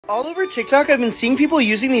All over TikTok, I've been seeing people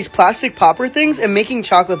using these plastic popper things and making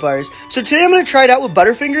chocolate bars. So today I'm going to try it out with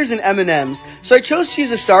Butterfingers and M&Ms. So I chose to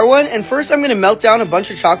use a star one, and first I'm going to melt down a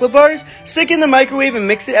bunch of chocolate bars, stick it in the microwave and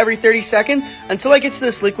mix it every 30 seconds until I get to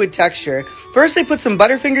this liquid texture. First I put some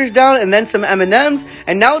Butterfingers down and then some M&Ms,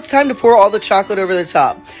 and now it's time to pour all the chocolate over the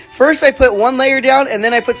top. First I put one layer down and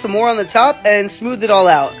then I put some more on the top and smoothed it all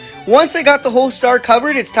out. Once I got the whole star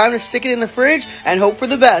covered, it's time to stick it in the fridge and hope for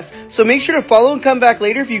the best. So make sure to follow and come back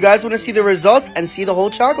later if you guys want to see the results and see the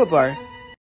whole chocolate bar.